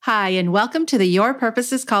Hi, and welcome to the Your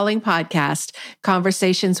Purpose is Calling podcast,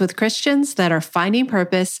 conversations with Christians that are finding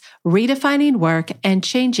purpose, redefining work, and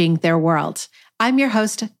changing their world. I'm your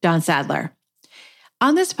host, Dawn Sadler.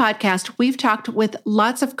 On this podcast, we've talked with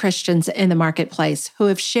lots of Christians in the marketplace who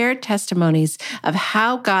have shared testimonies of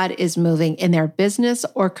how God is moving in their business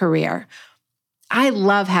or career. I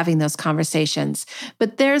love having those conversations,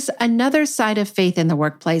 but there's another side of faith in the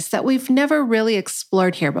workplace that we've never really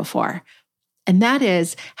explored here before. And that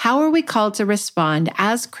is, how are we called to respond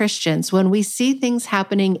as Christians when we see things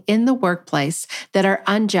happening in the workplace that are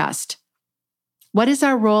unjust? What is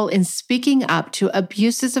our role in speaking up to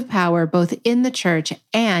abuses of power, both in the church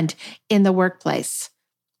and in the workplace?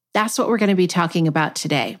 That's what we're going to be talking about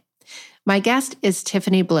today. My guest is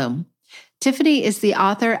Tiffany Bluhm. Tiffany is the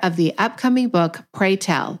author of the upcoming book, Pray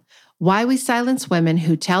Tell: Why We Silence Women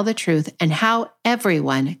Who Tell the Truth and How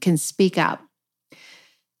Everyone Can Speak Up.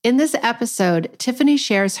 In this episode, Tiffany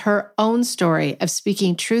shares her own story of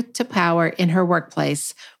speaking truth to power in her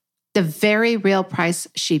workplace, the very real price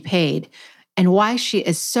she paid, and why she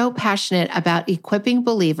is so passionate about equipping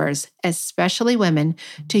believers, especially women,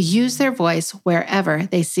 to use their voice wherever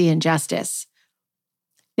they see injustice.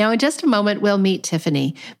 Now, in just a moment, we'll meet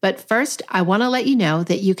Tiffany, but first, I want to let you know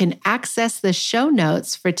that you can access the show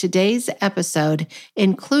notes for today's episode,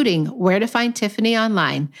 including where to find Tiffany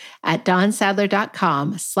online at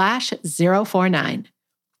dawnsadler.com/049.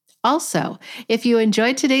 Also, if you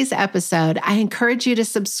enjoyed today's episode, I encourage you to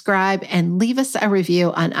subscribe and leave us a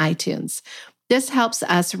review on iTunes. This helps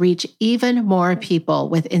us reach even more people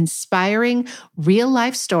with inspiring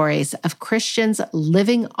real-life stories of Christians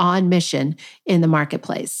living on mission in the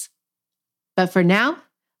marketplace. But for now,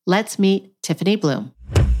 let's meet Tiffany Bluhm.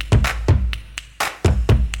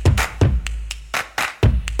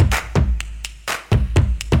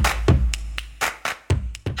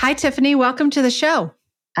 Hi, Tiffany. Welcome to the show.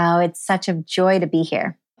 Oh, it's such a joy to be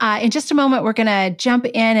here. In just a moment, we're going to jump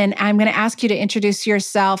in and I'm going to ask you to introduce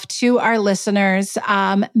yourself to our listeners,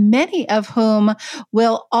 many of whom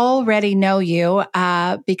will already know you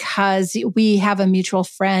because we have a mutual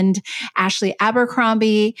friend, Ashley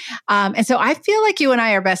Abercrombie. And so I feel like you and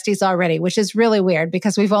I are besties already, which is really weird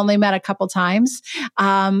because we've only met a couple times.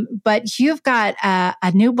 But you've got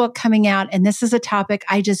a new book coming out, and this is a topic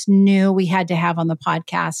I just knew we had to have on the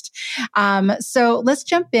podcast. So let's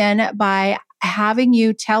jump in by having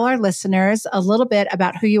you tell our listeners a little bit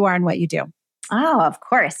about who you are and what you do. Oh, of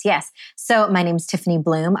course. Yes. So my name is Tiffany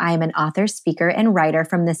Bluhm. I am an author, speaker, and writer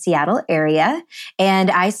from the Seattle area.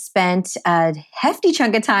 And I spent a hefty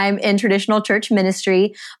chunk of time in traditional church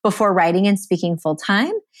ministry before writing and speaking full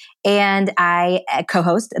time. And I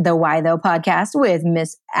co-host the Why Though podcast with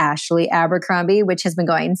Miss Ashley Abercrombie, which has been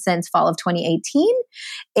going since fall of 2018.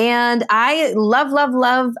 And I love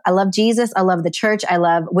Jesus. I love the church. I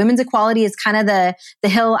love women's equality is kind of the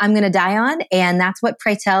hill I'm going to die on. And that's what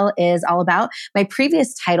Pray Tell is all about. My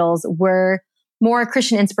previous titles were more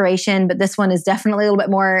Christian inspiration, but this one is definitely a little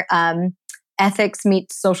bit more ethics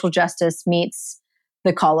meets social justice meets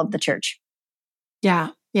the call of the church. Yeah.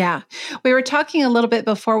 We were talking a little bit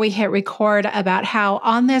before we hit record about how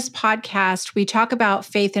on this podcast, we talk about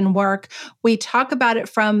faith and work. We talk about it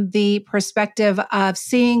from the perspective of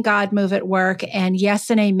seeing God move at work, and yes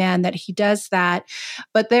and amen that he does that.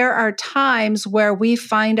 But there are times where we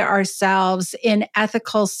find ourselves in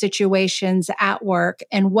ethical situations at work.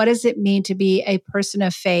 And what does it mean to be a person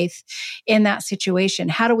of faith in that situation?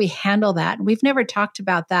 How do we handle that? And we've never talked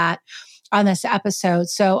about that on this episode.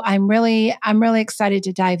 So I'm really excited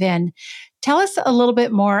to dive in. Tell us a little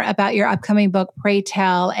bit more about your upcoming book, Pray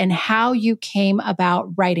Tell, and how you came about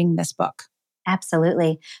writing this book.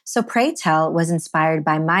 Absolutely. So Pray Tell was inspired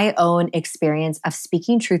by my own experience of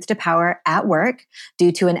speaking truth to power at work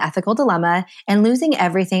due to an ethical dilemma and losing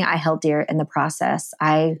everything I held dear in the process.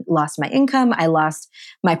 I lost my income. I lost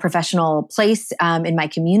my professional place in my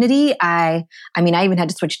community. I even had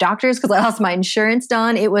to switch doctors because I lost my insurance,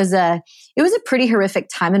 Dawn. It was a pretty horrific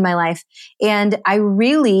time in my life. And I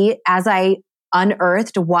really, as I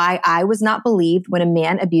unearthed why I was not believed when a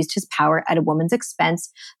man abused his power at a woman's expense,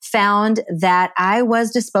 found that I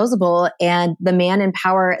was disposable and the man in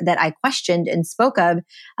power that I questioned and spoke of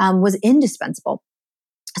was indispensable.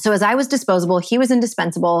 So as I was disposable, he was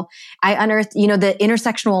indispensable. I unearthed, the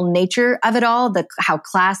intersectional nature of it all, how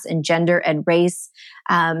class and gender and race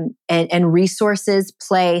and resources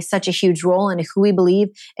play such a huge role in who we believe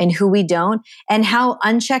and who we don't, and how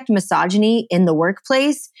unchecked misogyny in the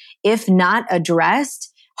workplace, if not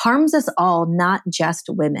addressed, harms us all, not just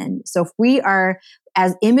women. So if we are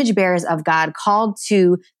as image bearers of God, called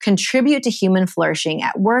to contribute to human flourishing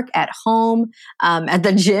at work, at home, at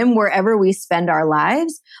the gym, wherever we spend our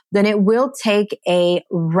lives, then it will take a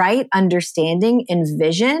right understanding and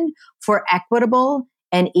vision for equitable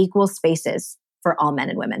and equal spaces for all men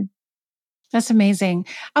and women. That's amazing.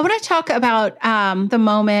 I want to talk about the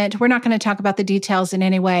moment. We're not going to talk about the details in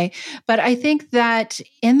any way, but I think that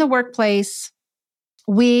in the workplace,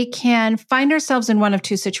 we can find ourselves in one of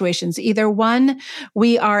two situations. Either one,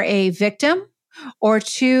 we are a victim, or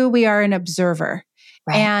two, we are an observer.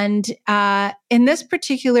 Right. And in this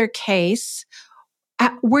particular case,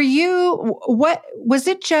 what was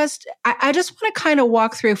it just, I just want to kind of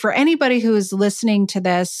walk through for anybody who is listening to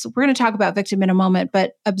this. We're going to talk about victim in a moment,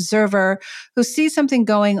 but observer who sees something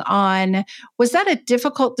going on. Was that a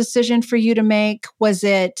difficult decision for you to make? Was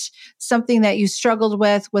it something that you struggled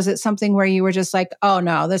with? Was it something where you were just like, oh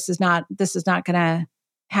no, this is not going to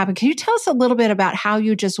happen? Can you tell us a little bit about how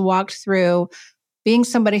you just walked through being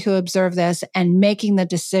somebody who observed this and making the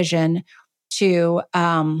decision to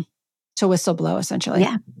whistleblow, essentially?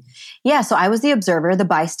 Yeah. So I was the observer, the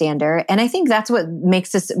bystander. And I think that's what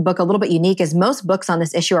makes this book a little bit unique is most books on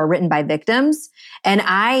this issue are written by victims. And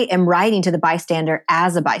I am writing to the bystander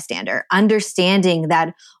as a bystander, understanding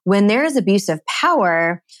that when there is abuse of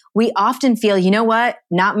power, we often feel, you know what?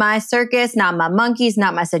 Not my circus, not my monkeys,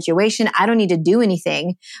 not my situation. I don't need to do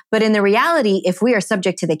anything. But in the reality, if we are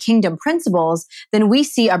subject to the kingdom principles, then we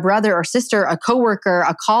see a brother or sister, a coworker,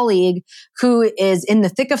 a colleague who is in the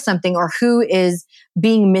thick of something or who is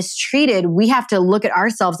being mistreated. We have to look at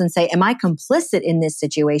ourselves and say, am I complicit in this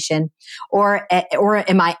situation? Or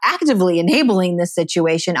am I actively enabling this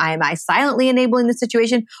situation? Am I silently enabling this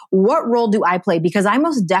situation? What role do I play? Because I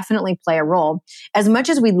most definitely play a role. As much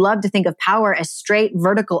as we love to think of power as straight,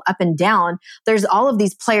 vertical, up and down, there's all of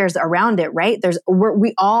these players around it, right?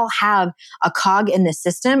 We all have a cog in the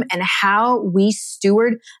system, and how we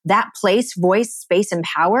steward that place, voice, space, and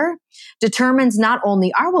power determines not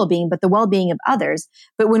only our well-being, but the well-being of others.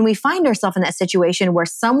 But when we find ourselves in that situation where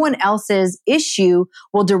someone else's issue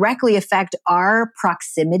will directly affect our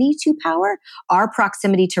proximity to power, our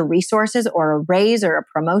proximity to resources or a raise or a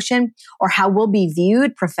promotion, or how we'll be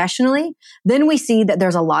viewed professionally, then we see that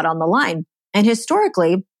there's a lot on the line. And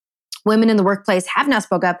historically, women in the workplace have not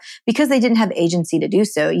spoke up because they didn't have agency to do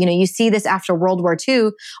so. You see this after World War II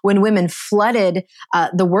when women flooded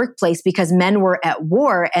the workplace because men were at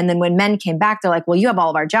war. And then when men came back, they're like, well, you have all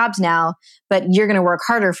of our jobs now, but you're going to work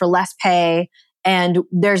harder for less pay. And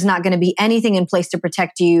there's not going to be anything in place to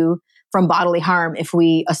protect you from bodily harm if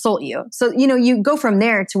we assault you. So, you go from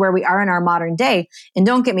there to where we are in our modern day. And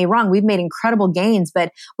don't get me wrong, we've made incredible gains.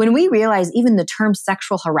 But when we realize even the term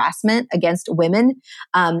sexual harassment against women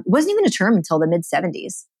wasn't even a term until the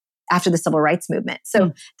mid-70s after the civil rights movement.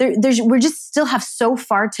 So we just still have so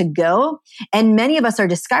far to go. And many of us are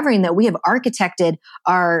discovering that we have architected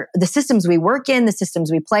the systems we work in, the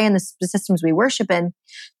systems we play in, the systems we worship in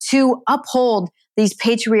to uphold these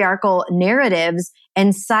patriarchal narratives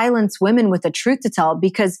and silence women with the truth to tell,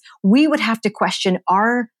 because we would have to question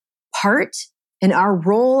our part and our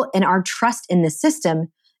role and our trust in the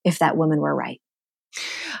system if that woman were right.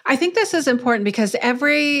 I think this is important because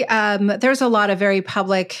there's a lot of very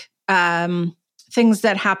public things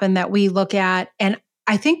that happen that we look at. And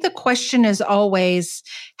I think the question is always,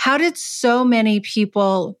 how did so many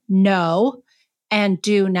people know and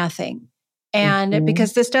do nothing? And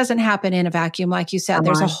because this doesn't happen in a vacuum, like you said,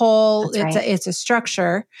 there's a whole, it's a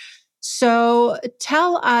structure. So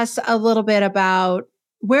tell us a little bit about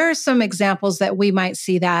where are some examples that we might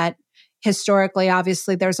see that historically.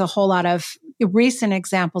 Obviously, there's a whole lot of recent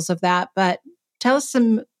examples of that, but tell us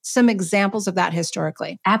some examples of that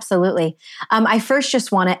historically. Absolutely. I first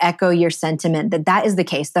just want to echo your sentiment that is the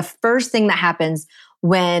case. The first thing that happens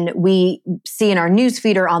when we see in our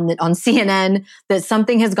newsfeed or on CNN that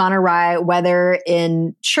something has gone awry, whether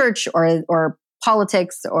in church or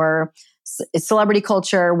politics or celebrity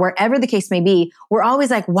culture, wherever the case may be, we're always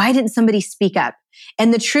like, why didn't somebody speak up?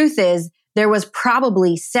 And the truth is, there was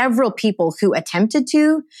probably several people who attempted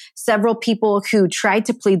to, several people who tried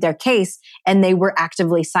to plead their case, and they were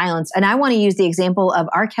actively silenced. And I want to use the example of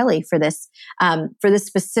R. Kelly for this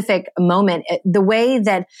specific moment. The way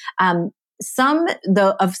that some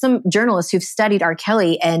journalists who've studied R.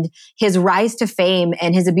 Kelly and his rise to fame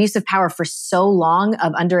and his abuse of power for so long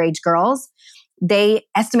of underage girls, they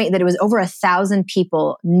estimate that it was over 1,000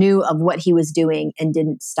 people knew of what he was doing and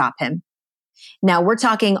didn't stop him. Now we're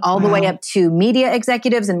talking all the way up to media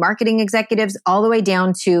executives and marketing executives, all the way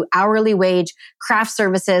down to hourly wage, craft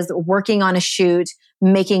services, working on a shoot,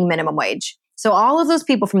 making minimum wage. So all of those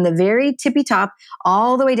people from the very tippy top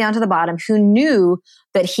all the way down to the bottom who knew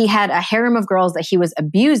that he had a harem of girls that he was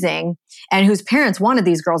abusing and whose parents wanted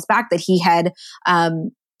these girls back, that he had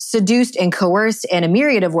seduced and coerced in a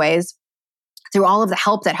myriad of ways through all of the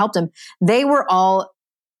help that helped him, they were all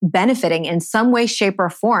benefiting in some way, shape, or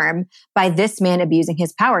form by this man abusing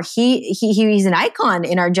his power. He's an icon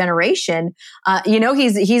in our generation.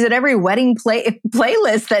 He's at every wedding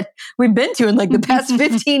playlist that we've been to in like the past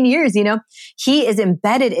 15 years. He is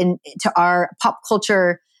embedded into our pop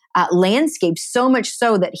culture landscape, so much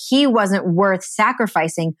so that he wasn't worth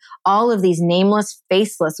sacrificing. All of these nameless,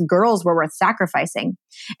 faceless girls were worth sacrificing.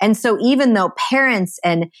 And so even though parents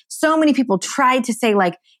and so many people tried to say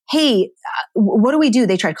like, hey, what do we do?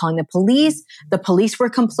 They tried calling the police. The police were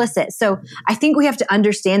complicit. So I think we have to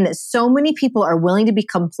understand that so many people are willing to be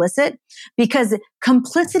complicit because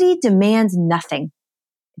complicity demands nothing.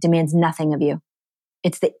 It demands nothing of you.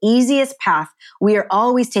 It's the easiest path. We are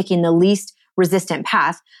always taking the least resistant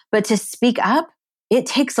path. But to speak up, it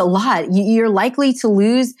takes a lot. You're likely to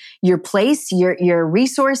lose your place, your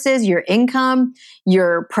resources, your income,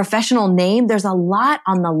 your professional name. There's a lot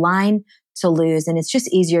on the line to lose, and it's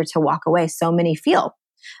just easier to walk away. So many feel.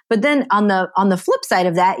 But then on the flip side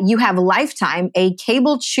of that, you have Lifetime, a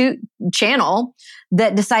cable channel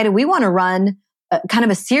that decided we want to run kind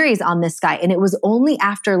of a series on this guy. And it was only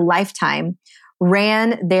after Lifetime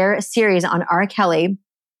ran their series on R. Kelly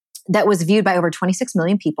that was viewed by over 26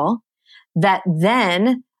 million people, that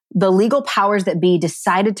then the legal powers that be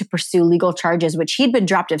decided to pursue legal charges, which he'd been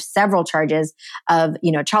dropped of several charges of,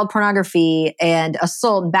 child pornography and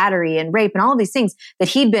assault and battery and rape and all of these things that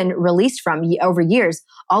he'd been released from over years.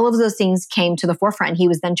 All of those things came to the forefront. And he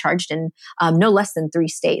was then charged in no less than 3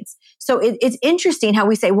 states. So it's interesting how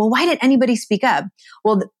we say, well, why didn't anybody speak up?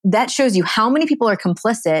 Well, that shows you how many people are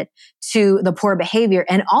complicit to the poor behavior.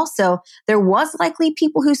 And also there was likely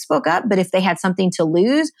people who spoke up, but if they had something to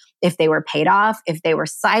lose, if they were paid off, if they were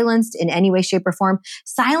silenced in any way, shape, or form,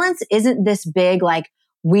 silence isn't this big, like,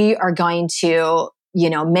 we are going to,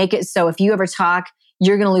 make it so if you ever talk,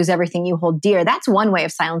 you're going to lose everything you hold dear. That's one way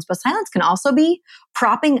of silence. But silence can also be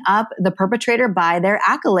propping up the perpetrator by their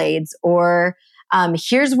accolades or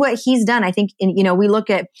here's what he's done. I think, we look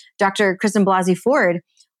at Dr. Kristen Blasey Ford.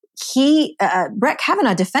 Brett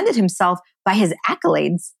Kavanaugh defended himself by his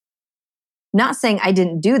accolades. Not saying I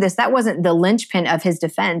didn't do this. That wasn't the linchpin of his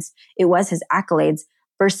defense. It was his accolades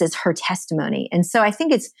versus her testimony. And so I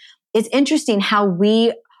think it's interesting how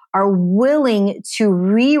we are willing to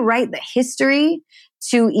rewrite the history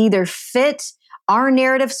to either fit our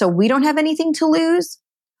narrative so we don't have anything to lose,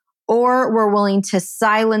 or we're willing to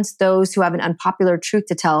silence those who have an unpopular truth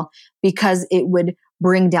to tell because it would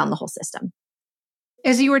bring down the whole system.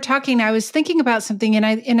 As you were talking, I was thinking about something, and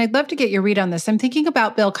I'd love to get your read on this. I'm thinking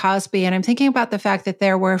about Bill Cosby, and I'm thinking about the fact that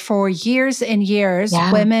there were for years and years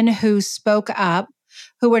women who spoke up,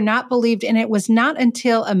 who were not believed, and it was not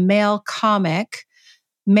until a male comic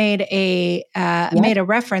made a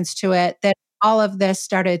reference to it that all of this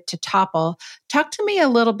started to topple. Talk to me a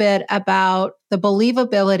little bit about the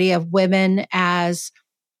believability of women as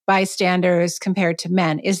bystanders compared to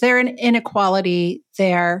men. Is there an inequality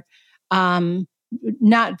there?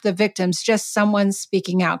 Not the victims, just someone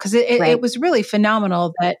speaking out. Because it was really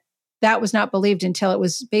phenomenal that was not believed until it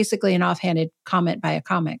was basically an offhanded comment by a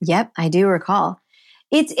comic. Yep, I do recall.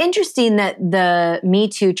 It's interesting that the Me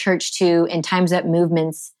Too, Church Too, and Time's Up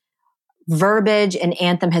movements verbiage and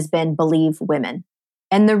anthem has been believe women.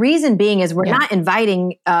 And the reason being is we're not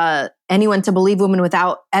inviting anyone to believe women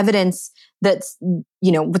without evidence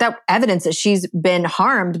without evidence that she's been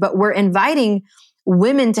harmed, but we're inviting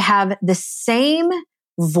women to have the same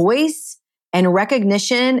voice and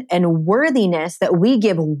recognition and worthiness that we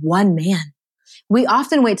give one man. We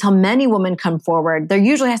often wait till many women come forward. There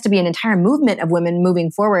usually has to be an entire movement of women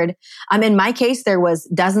moving forward. In my case, there was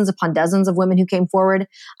dozens upon dozens of women who came forward.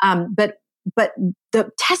 But the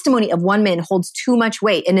testimony of one man holds too much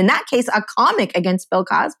weight. And in that case, a comic against Bill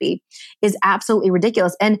Cosby is absolutely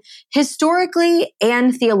ridiculous. And historically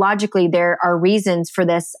and theologically, there are reasons for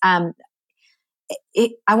this.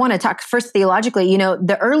 I want to talk first theologically.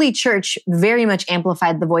 The early church very much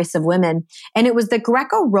amplified the voice of women. And it was the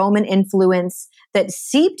Greco-Roman influence that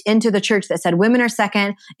seeped into the church that said women are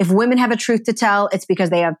second. If women have a truth to tell, it's because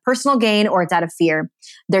they have personal gain or it's out of fear.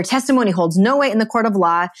 Their testimony holds no weight in the court of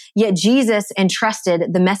law, yet Jesus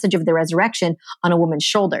entrusted the message of the resurrection on a woman's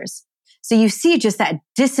shoulders. So you see just that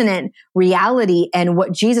dissonant reality and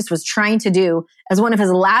what Jesus was trying to do as one of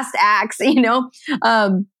his last acts,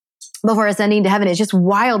 before ascending to heaven. It's just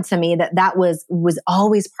wild to me that was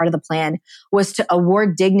always part of the plan, was to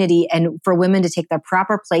award dignity and for women to take their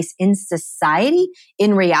proper place in society,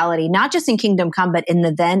 in reality, not just in kingdom come, but in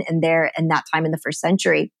the then and there and that time in the first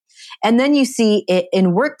century. And then you see it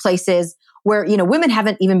in workplaces where, women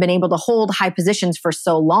haven't even been able to hold high positions for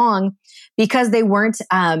so long because they weren't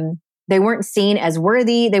seen as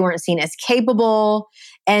worthy. They weren't seen as capable,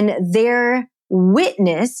 and their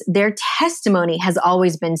witness, their testimony has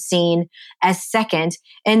always been seen as second.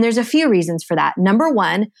 And there's a few reasons for that. Number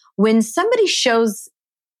one, when somebody shows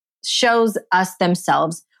us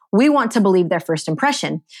themselves, we want to believe their first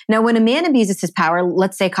impression. Now, when a man abuses his power,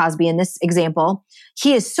 let's say Cosby in this example,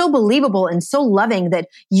 he is so believable and so loving that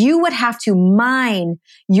you would have to mine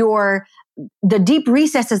the deep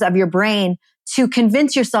recesses of your brain to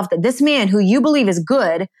convince yourself that this man who you believe is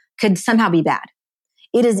good could somehow be bad.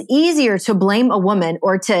 It is easier to blame a woman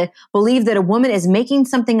or to believe that a woman is making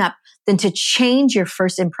something up than to change your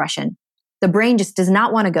first impression. The brain just does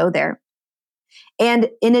not want to go there. And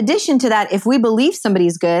in addition to that, if we believe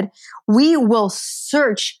somebody's good, we will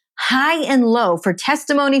search high and low for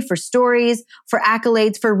testimony, for stories, for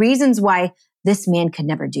accolades, for reasons why this man could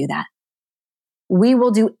never do that. We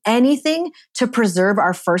will do anything to preserve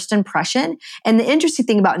our first impression. And the interesting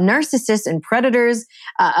thing about narcissists and predators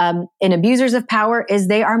and abusers of power is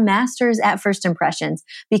they are masters at first impressions,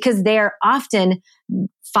 because they are often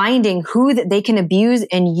finding who that they can abuse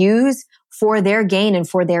and use for their gain and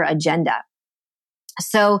for their agenda.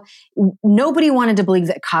 So nobody wanted to believe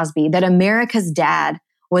that Cosby, that America's dad,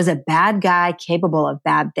 was a bad guy capable of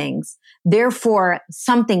bad things. Therefore,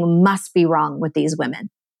 something must be wrong with these women.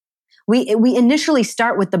 We initially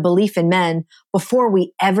start with the belief in men before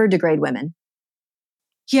we ever degrade women.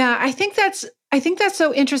 Yeah, I think that's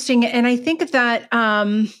so interesting. And I think that,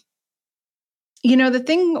 the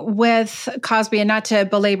thing with Cosby, and not to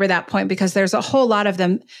belabor that point because there's a whole lot of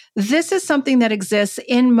them, this is something that exists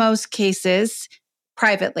in most cases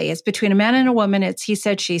privately. It's between a man and a woman. It's he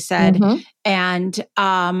said, she said.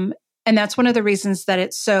 Mm-hmm. And that's one of the reasons that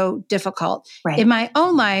it's so difficult. Right. In my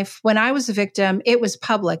own life, when I was a victim, it was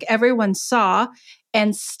public. Everyone saw,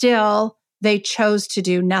 and still they chose to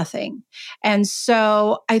do nothing. And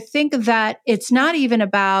so I think that it's not even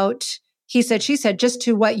about he said, she said, just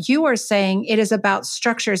to what you are saying, it is about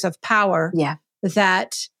structures of power. Yeah.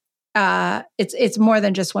 That it's more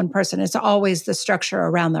than just one person. It's always the structure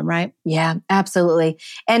around them, right? Yeah, absolutely.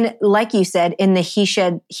 And like you said, in the he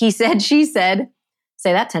said, she said,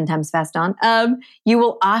 say that 10 times fast, Dawn. You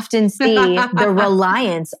will often see the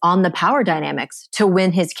reliance on the power dynamics to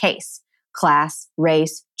win his case. Class,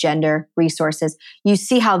 race, gender, resources. You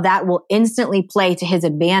see how that will instantly play to his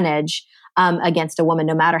advantage against a woman,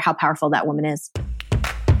 no matter how powerful that woman is.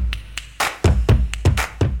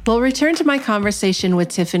 We'll return to my conversation with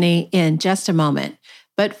Tiffany in just a moment.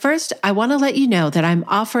 But first, I want to let you know that I'm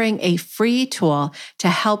offering a free tool to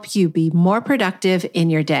help you be more productive in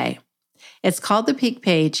your day. It's called the Peak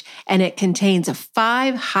Page, and it contains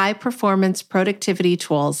 5 high-performance productivity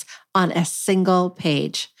tools on a single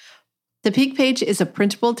page. The Peak Page is a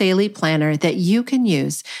printable daily planner that you can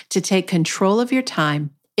use to take control of your time,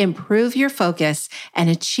 improve your focus, and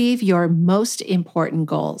achieve your most important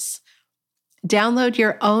goals. Download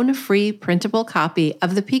your own free printable copy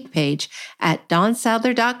of the Peak Page at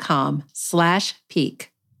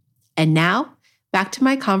dawnsadler.com/peak. And now, back to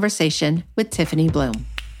my conversation with Tiffany Bloom.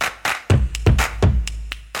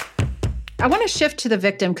 I want to shift to the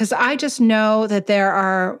victim because I just know that there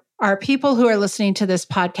are people who are listening to this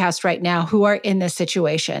podcast right now who are in this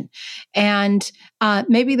situation. And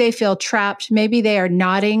maybe they feel trapped. Maybe they are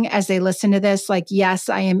nodding as they listen to this, like, yes,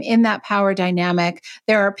 I am in that power dynamic.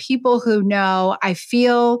 There are people who know, I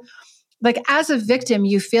feel like as a victim,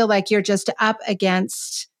 you feel like you're just up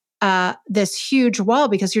against this huge wall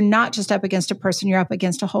because you're not just up against a person, you're up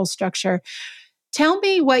against a whole structure. Tell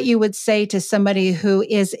me what you would say to somebody who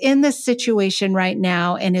is in this situation right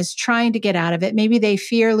now and is trying to get out of it. Maybe they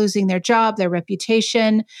fear losing their job, their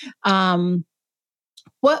reputation. What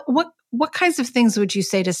kinds of things would you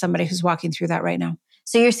say to somebody who's walking through that right now?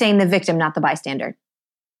 So you're saying the victim, not the bystander.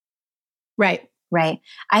 Right. Right.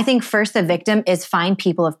 I think first the victim is find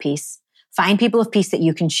people of peace. Find people of peace that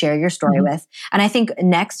you can share your story with. And I think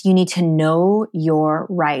next you need to know your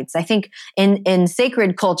rights. I think in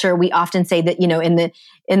sacred culture, we often say that,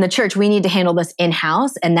 in the church, we need to handle this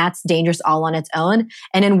in-house, and that's dangerous all on its own.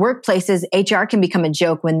 And in workplaces, HR can become a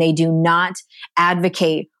joke when they do not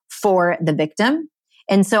advocate for the victim.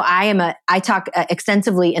 And so I talk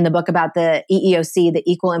extensively in the book about the EEOC, the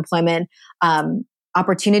Equal Employment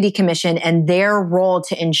Opportunity Commission and their role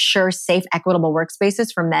to ensure safe, equitable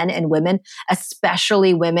workspaces for men and women,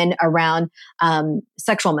 especially women, around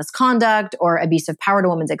sexual misconduct or abuse of power to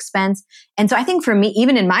women's expense. And so I think for me,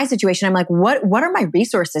 even in my situation, I'm like, what are my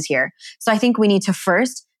resources here? So I think we need to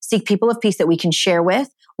first seek people of peace that we can share with,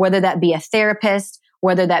 whether that be a therapist,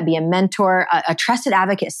 whether that be a mentor, a trusted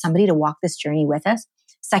advocate, somebody to walk this journey with us.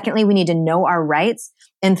 Secondly, we need to know our rights.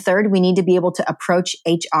 And third, we need to be able to approach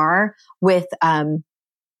HR with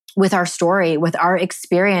our story, with our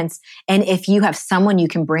experience. And if you have someone you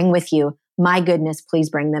can bring with you, my goodness, please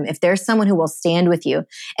bring them. If there's someone who will stand with you.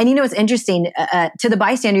 And you know, it's interesting, to the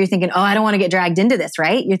bystander, you're thinking, oh, I don't want to get dragged into this,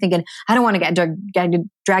 right? You're thinking, I don't want to get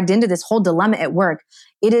dragged into this whole dilemma at work.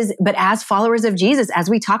 It is, but as followers of Jesus, as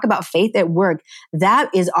we talk about faith at work, that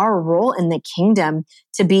is our role in the kingdom,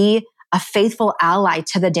 to be a faithful ally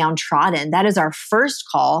to the downtrodden. That is our first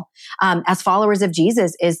call as followers of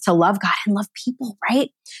Jesus, is to love God and love people, right?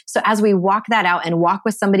 So as we walk that out and walk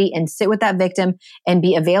with somebody and sit with that victim and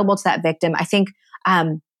be available to that victim, I think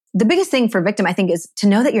the biggest thing for victim, I think, is to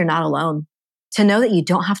know that you're not alone, to know that you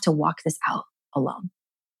don't have to walk this out alone.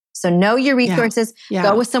 So know your resources,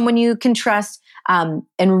 go with someone you can trust, and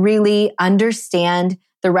really understand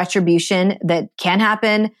the retribution that can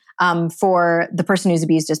happen for the person who's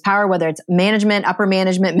abused his power, whether it's management, upper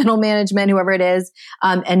management, middle management, whoever it is,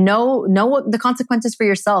 and know what the consequences for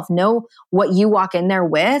yourself. Know what you walk in there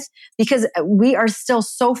with, because we are still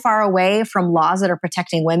so far away from laws that are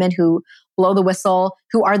protecting women who blow the whistle,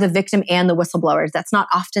 who are the victim and the whistleblowers. That's not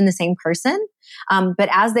often the same person. But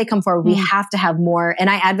as they come forward, we have to have more. And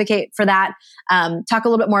I advocate for that. Talk a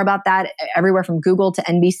little bit more about that everywhere from Google to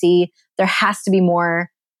NBC. There has to be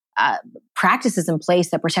more practices in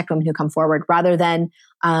place that protect women who come forward, rather than,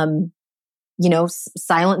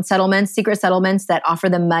 silent settlements, secret settlements that offer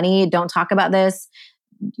them money. Don't talk about this.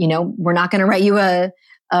 We're not going to write you a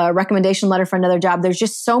recommendation letter for another job. There's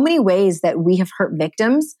just so many ways that we have hurt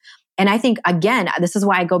victims. And I think, again, this is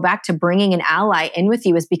why I go back to bringing an ally in with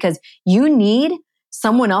you, is because you need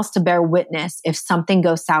someone else to bear witness if something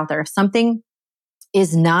goes south, or if something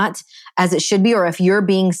is not as it should be, or if you're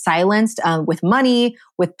being silenced with money,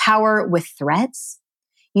 with power, with threats.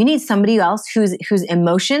 You need somebody else whose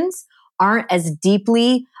emotions aren't as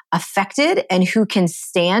deeply affected, and who can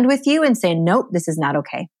stand with you and say, nope, this is not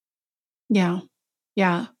okay. Yeah.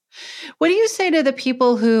 Yeah. What do you say to the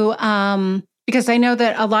people who, because I know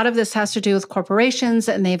that a lot of this has to do with corporations,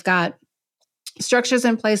 and they've got structures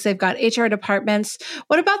in place, they've got HR departments.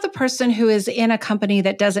 What about the person who is in a company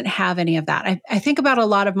that doesn't have any of that? I think about a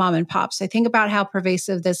lot of mom and pops. I think about how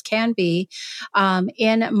pervasive this can be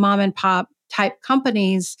in mom and pop type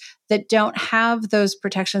companies that don't have those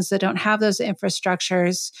protections, that don't have those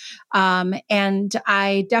infrastructures. And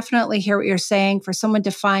I definitely hear what you're saying, for someone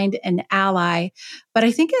to find an ally. But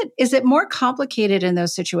I think is it more complicated in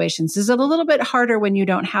those situations? Is it a little bit harder when you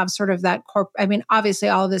don't have sort of that obviously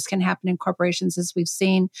all of this can happen in corporations, as we've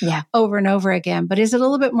seen over and over again, but is it a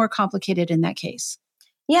little bit more complicated in that case?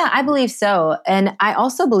 Yeah, I believe so. And I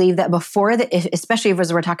also believe that before especially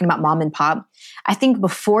as we're talking about mom and pop, I think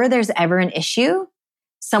before there's ever an issue,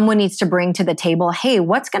 someone needs to bring to the table, hey,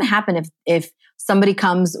 what's going to happen if somebody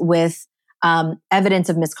comes with evidence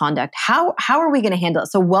of misconduct? How are we going to handle it?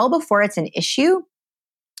 So well before it's an issue,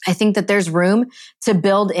 I think that there's room to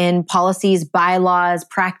build in policies, bylaws,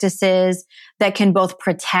 practices that can both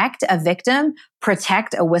protect a victim,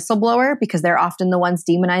 protect a whistleblower, because they're often the ones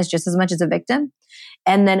demonized just as much as a victim.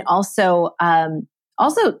 And then also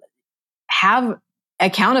have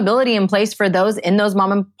accountability in place for those in those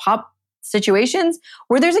mom and pop situations,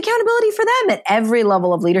 where there's accountability for them at every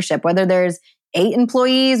level of leadership, whether there's 8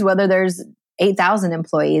 employees, whether there's 8,000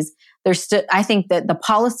 employees. There's still, I think that the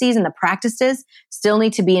policies and the practices still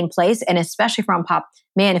need to be in place. And especially from pop,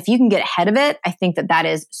 man, if you can get ahead of it, I think that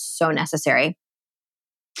is so necessary.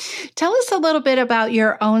 Tell us a little bit about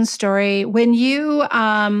your own story. When you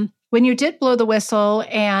did blow the whistle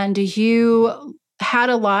and you had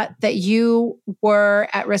a lot that you were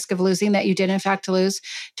at risk of losing, that you did in fact lose,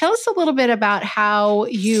 tell us a little bit about how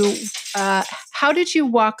did you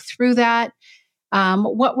walk through that?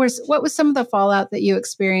 What was some of the fallout that you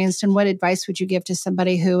experienced, and what advice would you give to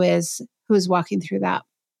somebody who is walking through that?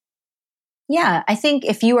 Yeah, I think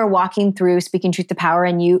if you are walking through Speaking Truth to Power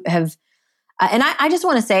and you have, and I just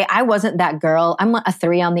want to say, I wasn't that girl. I'm a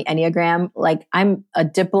 3 on the Enneagram. Like, I'm a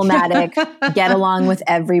diplomatic, get along with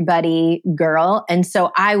everybody girl. And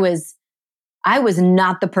so I was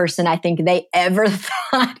not the person I think they ever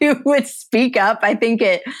thought who would speak up. I think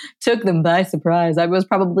it took them by surprise. I was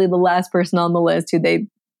probably the last person on the list who they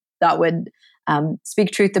thought would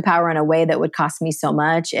speak truth to power in a way that would cost me so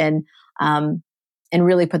much. And and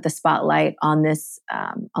really put the spotlight on this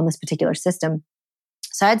particular system.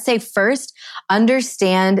 So I'd say first,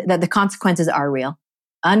 understand that the consequences are real.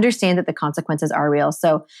 Understand that the consequences are real.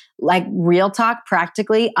 So like real talk,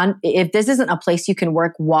 practically, if this isn't a place you can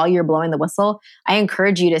work while you're blowing the whistle, I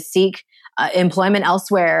encourage you to seek employment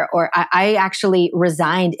elsewhere. Or I actually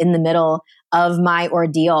resigned in the middle of my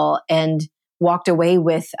ordeal and walked away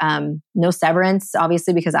with no severance,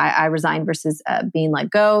 obviously, because I resigned versus being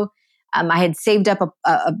let go. I had saved up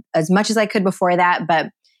as much as I could before that,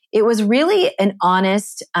 but it was really an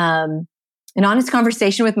honest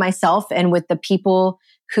conversation with myself and with the people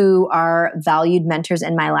who are valued mentors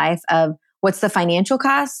in my life of what's the financial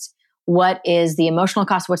cost, what is the emotional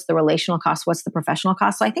cost, what's the relational cost, what's the professional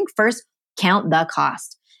cost. So I think first, count the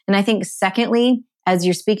cost. And I think secondly, as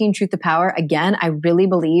you're speaking truth to power, again, I really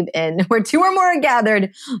believe in where two or more are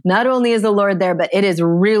gathered, not only is the Lord there, but it is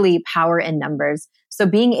really power in numbers. So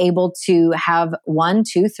being able to have 1,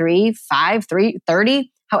 2, 3, 5,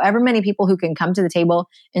 30, however many people who can come to the table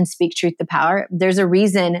and speak truth to power, there's a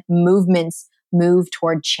reason movements move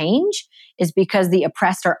toward change is because the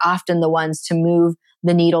oppressed are often the ones to move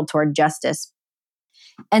the needle toward justice.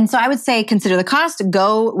 And so I would say consider the cost,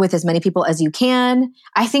 go with as many people as you can.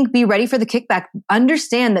 I think be ready for the kickback.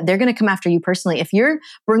 Understand that they're going to come after you personally. If you're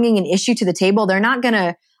bringing an issue to the table, they're not going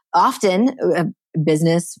to often,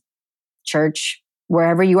 business, church,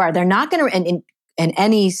 wherever you are, they're not going to, and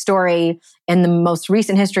any story in the most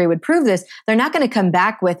recent history would prove this, they're not going to come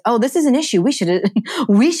back with, oh, this is an issue. We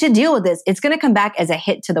should deal with this. It's going to come back as a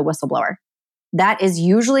hit to the whistleblower. That is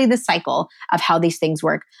usually the cycle of how these things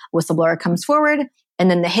work. Whistleblower comes forward, and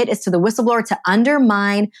then the hit is to the whistleblower to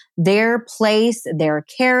undermine their place, their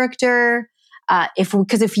character.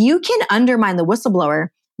 Because if you can undermine the whistleblower,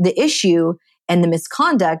 the issue and the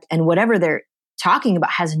misconduct and whatever they're talking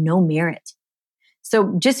about has no merit.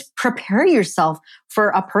 So just prepare yourself for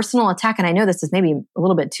a personal attack. And I know this is maybe a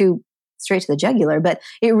little bit too straight to the jugular, but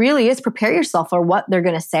it really is prepare yourself for what they're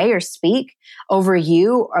going to say or speak over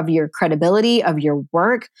you, of your credibility, of your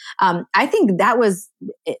work. I think that was,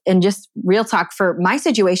 and just real talk for my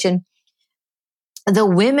situation, the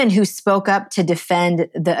women who spoke up to defend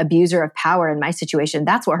the abuser of power in my situation,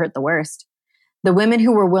 that's what hurt the worst. The women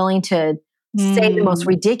who were willing to say the most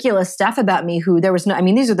ridiculous stuff about me, who there was no, I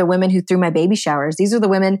mean, these are the women who threw my baby showers. These are the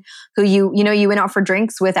women who you went out for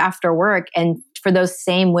drinks with after work. And for those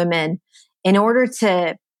same women, in order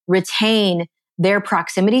to retain their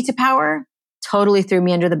proximity to power, totally threw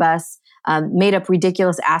me under the bus, made up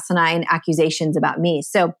ridiculous asinine accusations about me.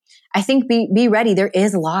 So I think be ready. There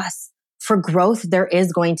is loss. For growth, there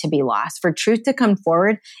is going to be loss. For truth to come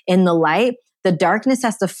forward in the light, the darkness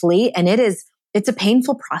has to flee. And it's a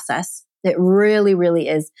painful process. It really, really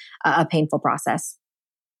is a painful process.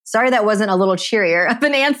 Sorry that wasn't a little cheerier of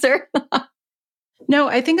an answer. No,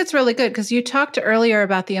 I think it's really good because you talked earlier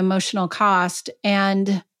about the emotional cost,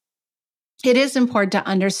 and it is important to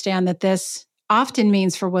understand that this often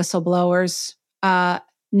means for whistleblowers,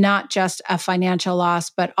 not just a financial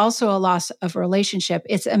loss, but also a loss of relationship.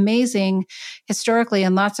 It's amazing historically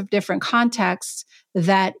in lots of different contexts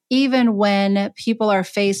that even when people are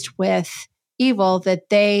faced with evil, that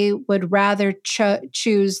they would rather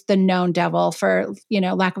choose the known devil, for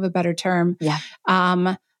lack of a better term,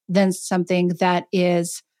 than something that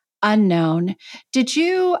is unknown.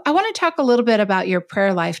 I want to talk a little bit about your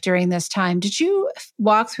prayer life during this time. Did you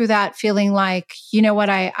walk through that feeling like, you know what,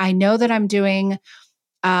 I know that I'm doing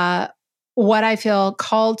what I feel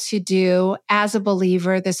called to do as a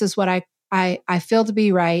believer. This is what I feel to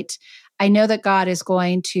be right. I know that God is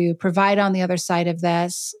going to provide on the other side of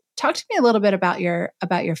this. Talk to me a little bit about your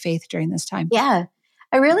faith during this time. Yeah,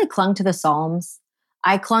 I really clung to the Psalms.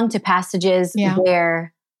 I clung to passages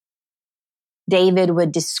where David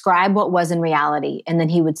would describe what was in reality, and then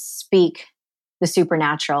he would speak the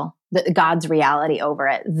supernatural, God's reality over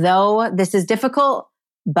it. Though this is difficult,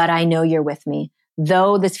 but I know you're with me.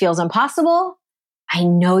 Though this feels impossible, I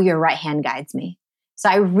know your right hand guides me. So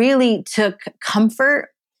I really took comfort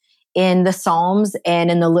in the Psalms and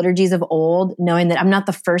in the liturgies of old, knowing that I'm not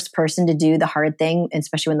the first person to do the hard thing,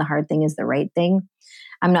 especially when the hard thing is the right thing.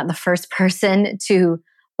 I'm not the first person to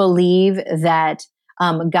believe that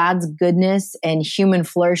God's goodness and human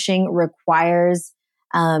flourishing requires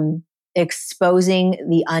exposing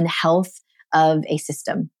the unhealth of a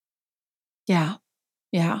system. Yeah.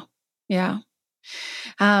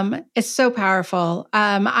 It's so powerful.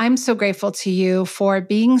 I'm so grateful to you for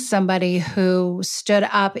being somebody who stood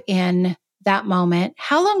up in that moment.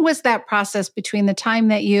 How long was that process between the time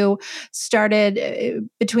that you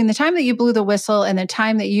blew the whistle and the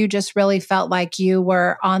time that you just really felt like you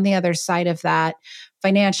were on the other side of that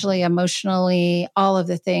financially, emotionally, all of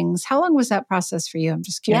the things. How long was that process for you? I'm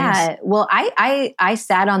just curious. Yeah. Well, I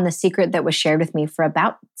sat on the secret that was shared with me for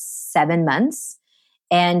about 7 months.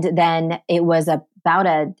 And then it was about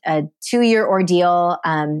a 2-year ordeal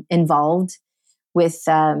involved with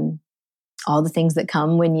all the things that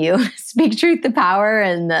come when you speak truth to power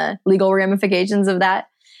and the legal ramifications of that.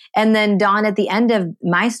 And then, Dawn, at the end of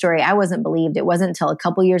my story, I wasn't believed. It wasn't until a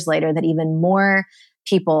couple years later that even more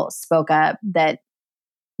people spoke up, that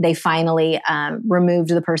they finally removed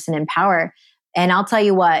the person in power. And I'll tell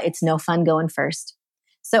you what, it's no fun going first.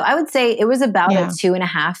 So I would say it was about a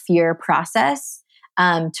 2.5-year process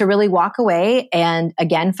to really walk away. And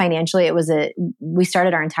again, financially, we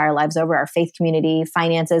started our entire lives over, our faith community,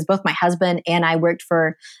 finances. Both my husband and I worked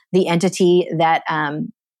for the entity that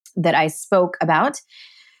I spoke about.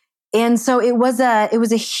 And so it was a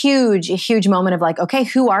huge moment of like, okay,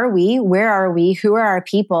 who are we? Where are we? Who are our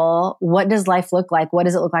people? What does life look like? What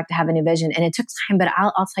does it look like to have a new vision? And it took time, but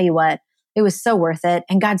I'll tell you what, it was so worth it.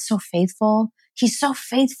 And God's so faithful. He's so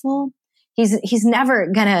faithful. He's never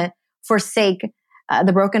gonna forsake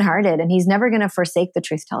the brokenhearted, and he's never gonna forsake the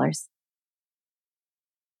truth tellers.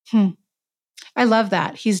 I love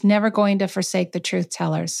that. He's never going to forsake the truth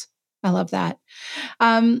tellers. I love that.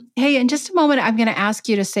 Hey, in just a moment, I'm going to ask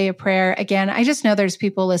you to say a prayer. Again, I just know there's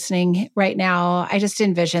people listening right now. I just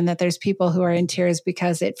envision that there's people who are in tears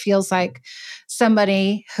because it feels like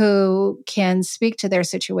somebody who can speak to their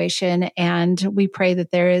situation. And we pray that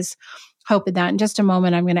there is hope in that. In just a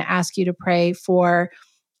moment, I'm going to ask you to pray for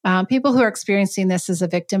people who are experiencing this as a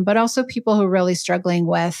victim, but also people who are really struggling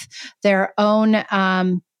with their own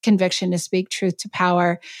conviction to speak truth to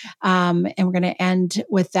power. And we're going to end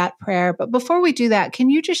with that prayer. But before we do that, can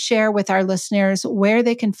you just share with our listeners where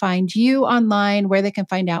they can find you online, where they can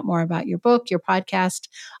find out more about your book, your podcast,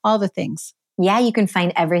 all the things? Yeah, you can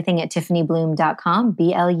find everything at TiffanyBluhm.com,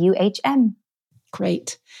 BLUHM.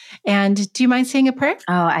 Great. And do you mind saying a prayer?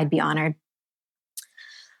 Oh, I'd be honored.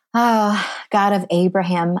 Oh, God of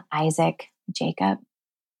Abraham, Isaac, Jacob,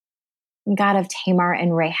 God of Tamar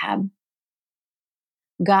and Rahab,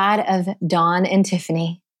 God of Dawn and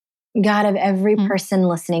Tiffany, God of every person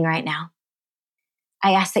listening right now,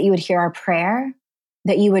 I ask that you would hear our prayer,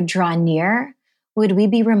 that you would draw near. Would we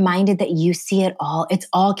be reminded that you see it all? It's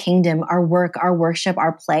all kingdom, our work, our worship,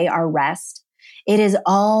 our play, our rest. It is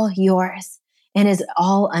all yours and is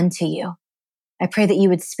all unto you. I pray that you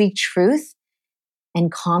would speak truth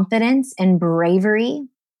and confidence and bravery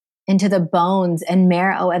into the bones and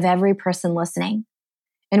marrow of every person listening.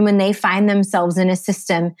 And when they find themselves in a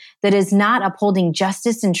system that is not upholding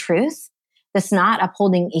justice and truth, that's not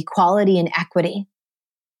upholding equality and equity,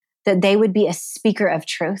 that they would be a speaker of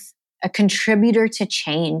truth, a contributor to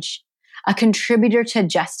change, a contributor to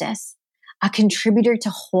justice, a contributor to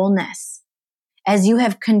wholeness. As you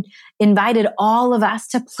have invited all of us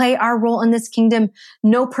to play our role in this kingdom,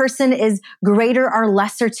 no person is greater or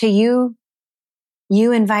lesser to you.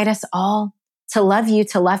 You invite us all to love you,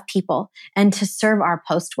 to love people, and to serve our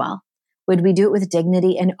post well. Would we do it with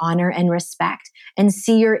dignity and honor and respect and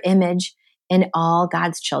see your image in all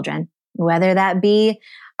God's children, whether that be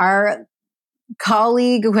our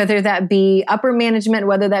colleague, whether that be upper management,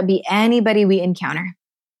 whether that be anybody we encounter.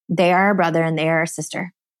 They are our brother and they are our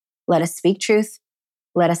sister. Let us speak truth.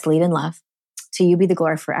 Let us lead in love. To you be the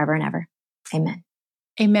glory forever and ever. Amen.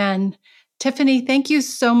 Amen. Tiffany, thank you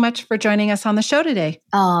so much for joining us on the show today.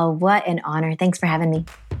 Oh, what an honor. Thanks for having me.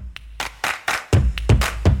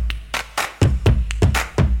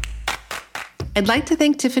 I'd like to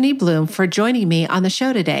thank Tiffany Bloom for joining me on the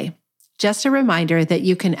show today. Just a reminder that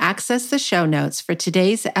you can access the show notes for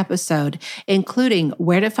today's episode, including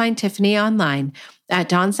where to find Tiffany online at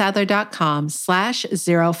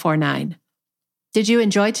dawnsadler.com/049. Did you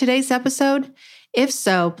enjoy today's episode? If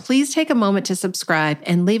so, please take a moment to subscribe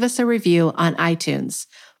and leave us a review on iTunes.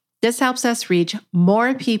 This helps us reach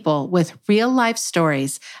more people with real life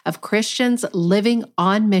stories of Christians living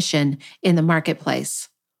on mission in the marketplace.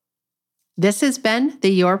 This has been the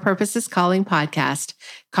Your Purpose is Calling podcast,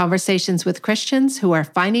 conversations with Christians who are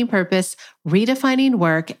finding purpose, redefining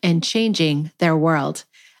work, and changing their world.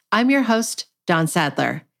 I'm your host, Dawn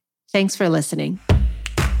Sadler. Thanks for listening.